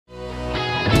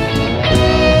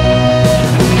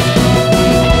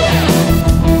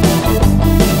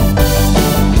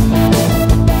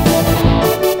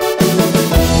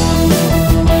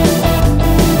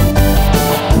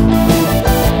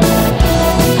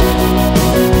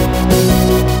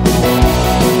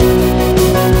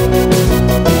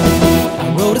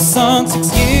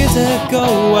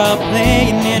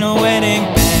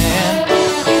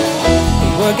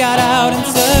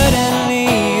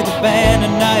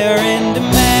they're in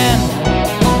demand.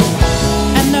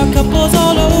 And now couples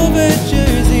all over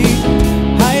Jersey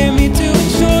hire me to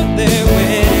ensure their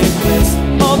wedding bliss,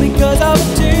 all because of a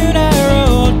tune I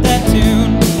wrote. That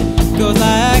tune goes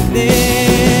like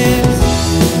this.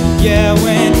 Yeah,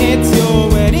 when it's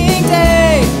your wedding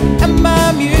day and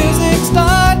my music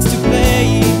starts to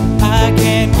play, I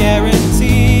can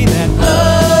guarantee that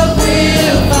love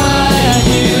will find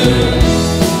you.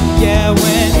 Yeah,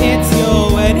 when it's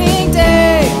your wedding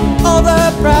day, all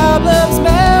the problems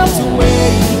melt away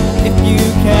if you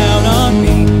count on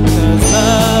me, 'cause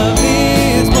love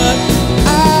is what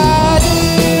I do.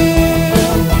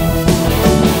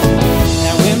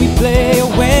 Now when we play a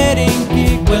wedding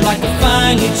gig, we're like a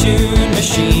finely tuned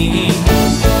machine.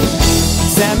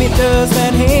 Sammy does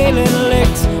Van Halen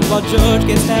licks while George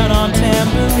gets down on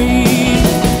tambourine.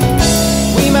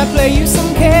 We might play you some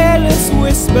Careless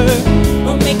Whisper,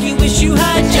 or make you wish you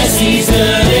had Jesse's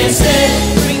love instead.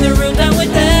 Bring the room down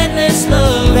with endless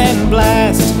love, then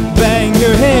blast, bang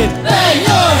your head, bang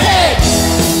your head.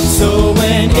 So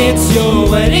when it's your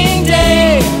wedding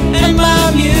day and my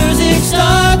music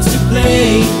starts to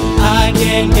play, I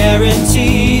can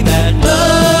guarantee that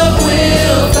love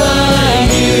will find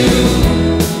you.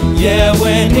 Yeah,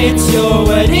 when it's your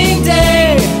wedding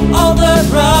day, all the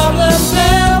problems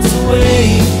melt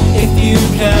away if you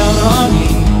count on me,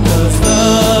 'cause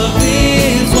love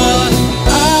is what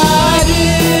I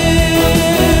do.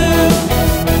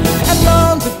 And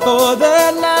long before the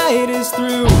night is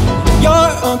through, your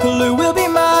Uncle Lou will be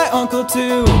my uncle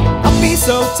too. I'll be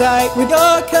so tight with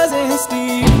your cousin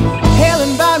Steve. Hail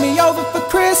and invite me over for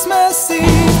Christmas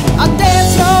Eve. I'll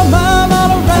dance your mom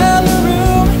all around the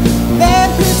room, then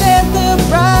present the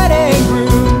bride and groom.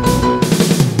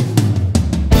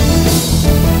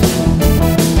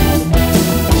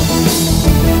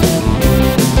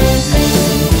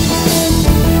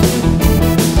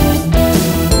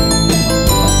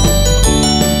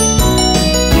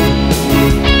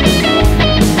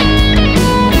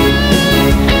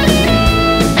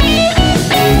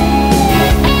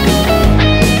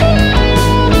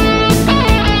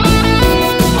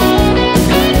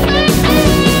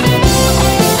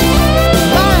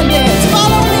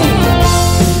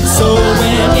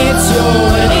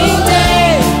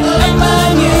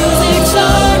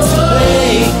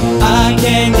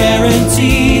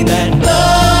 That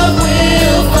love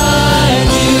will find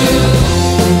you.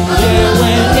 Yeah,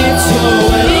 when it's your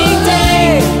wedding day,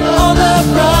 all the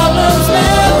problems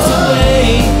melt away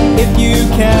if you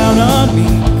count on me.